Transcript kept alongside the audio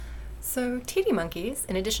So Titi monkeys,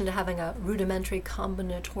 in addition to having a rudimentary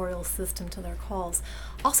combinatorial system to their calls,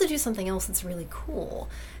 also do something else that's really cool.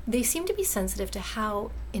 They seem to be sensitive to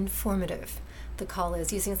how informative the call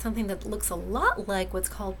is, using something that looks a lot like what's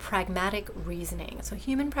called pragmatic reasoning. So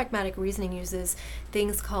human pragmatic reasoning uses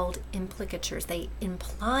things called implicatures. They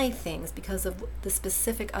imply things because of the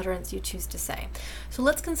specific utterance you choose to say. So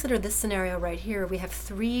let's consider this scenario right here. We have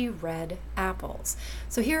 3 red apples.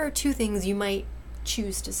 So here are 2 things you might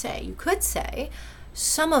choose to say. You could say,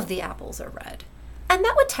 some of the apples are red. And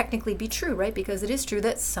that would technically be true, right? Because it is true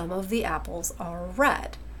that some of the apples are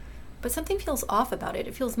red. But something feels off about it.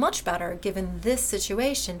 It feels much better, given this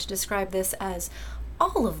situation, to describe this as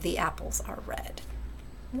all of the apples are red.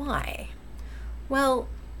 Why? Well,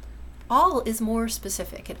 all is more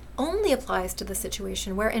specific. It only applies to the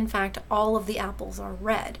situation where, in fact, all of the apples are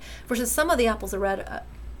red, versus some of the apples are red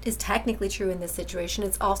is technically true in this situation.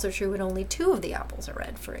 It's also true when only 2 of the apples are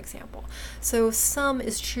red, for example. So some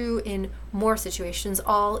is true in more situations,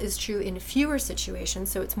 all is true in fewer situations,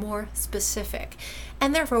 so it's more specific.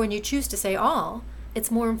 And therefore, when you choose to say all, it's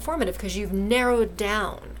more informative because you've narrowed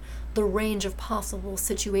down the range of possible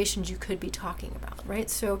situations you could be talking about, right?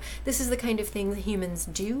 So this is the kind of thing that humans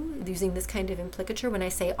do, using this kind of implicature. When I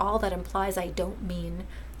say all, that implies I don't mean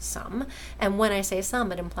some. And when I say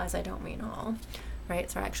some, it implies I don't mean all. Right?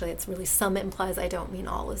 So actually it's really some implies I don't mean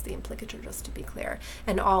all is the implicature, just to be clear.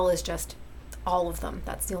 And all is just all of them.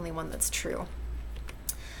 That's the only one that's true.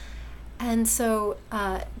 And so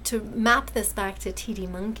to map this back to Titi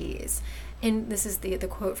monkeys, and this is the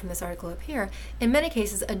quote from this article up here, in many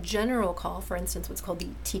cases a general call, for instance what's called the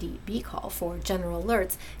TDB call for general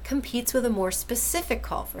alerts, competes with a more specific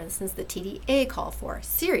call, for instance the TDA call for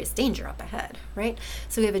serious danger up ahead, right?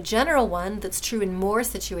 So we have a general one that's true in more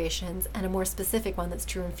situations and a more specific one that's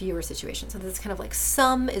true in fewer situations. So this is kind of like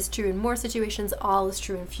some is true in more situations, all is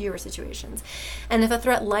true in fewer situations. And if a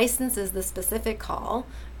threat licenses the specific call,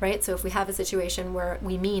 right, so if we have a situation where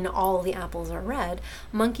we mean all the apples are red,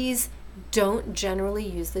 monkeys don't generally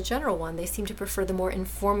use the general one. They seem to prefer the more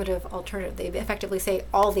informative alternative. They effectively say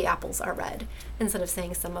all the apples are red instead of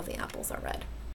saying some of the apples are red.